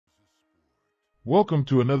Welcome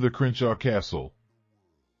to another Crenshaw Castle.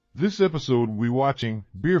 This episode we're watching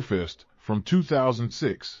Beerfest from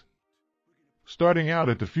 2006. Starting out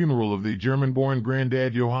at the funeral of the German-born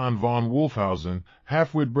granddad Johann von Wolfhausen,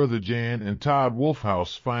 half-wit brother Jan and Todd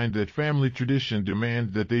Wolfhaus find that family tradition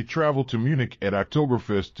demand that they travel to Munich at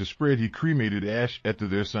Oktoberfest to spread he cremated ash after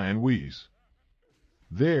their Wees.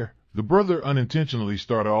 There, the brother unintentionally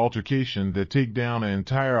start an altercation that take down an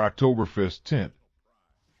entire Oktoberfest tent.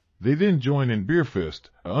 They then join in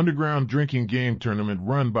Beerfest, an underground drinking game tournament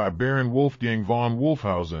run by Baron Wolfgang von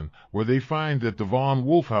Wolfhausen, where they find that the von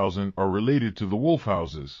Wolfhausen are related to the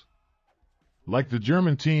Wolfhauses. Like the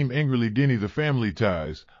German team angrily deny the family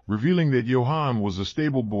ties, revealing that Johann was a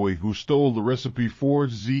stable boy who stole the recipe for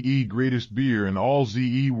ZE greatest beer in all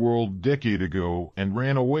ZE world decade ago and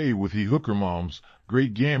ran away with he Hookermom's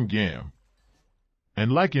great Gam Gam.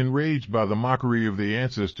 And like enraged by the mockery of their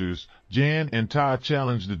ancestors, Jan and Todd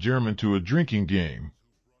challenge the German to a drinking game.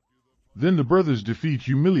 Then the brothers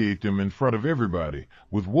humiliate them in front of everybody,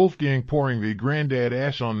 with Wolfgang pouring their granddad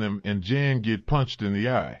ash on them and Jan get punched in the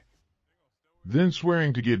eye. Then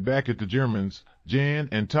swearing to get back at the Germans, Jan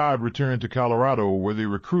and Todd return to Colorado where they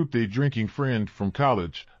recruit their drinking friend from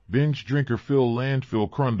college, binge drinker Phil Landfill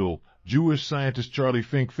Crundle, Jewish scientist Charlie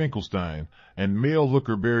Finkelstein, and male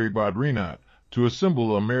hooker Barry Bodrinot, to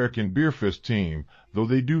assemble an American Beerfest team, though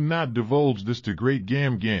they do not divulge this to Great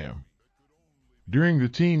Gam Gam. During the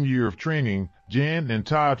teen year of training, Jan and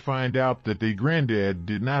Todd find out that their granddad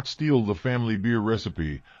did not steal the family beer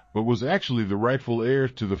recipe, but was actually the rightful heir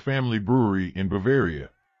to the family brewery in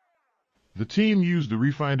Bavaria. The team used the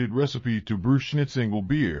refined recipe to brew Schnitzingle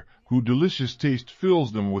beer, whose delicious taste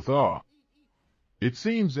fills them with awe. It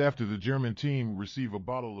seems after the German team receive a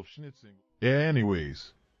bottle of Schnitzingle.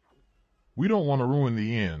 Anyways, we don't want to ruin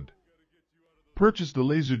the end. Purchase the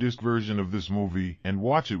Laserdisc version of this movie and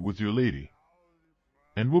watch it with your lady.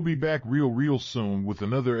 And we'll be back real soon with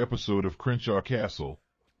another episode of Crenshaw Castle.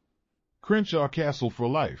 Crenshaw Castle for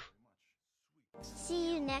life.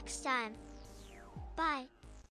 See you next time. Bye.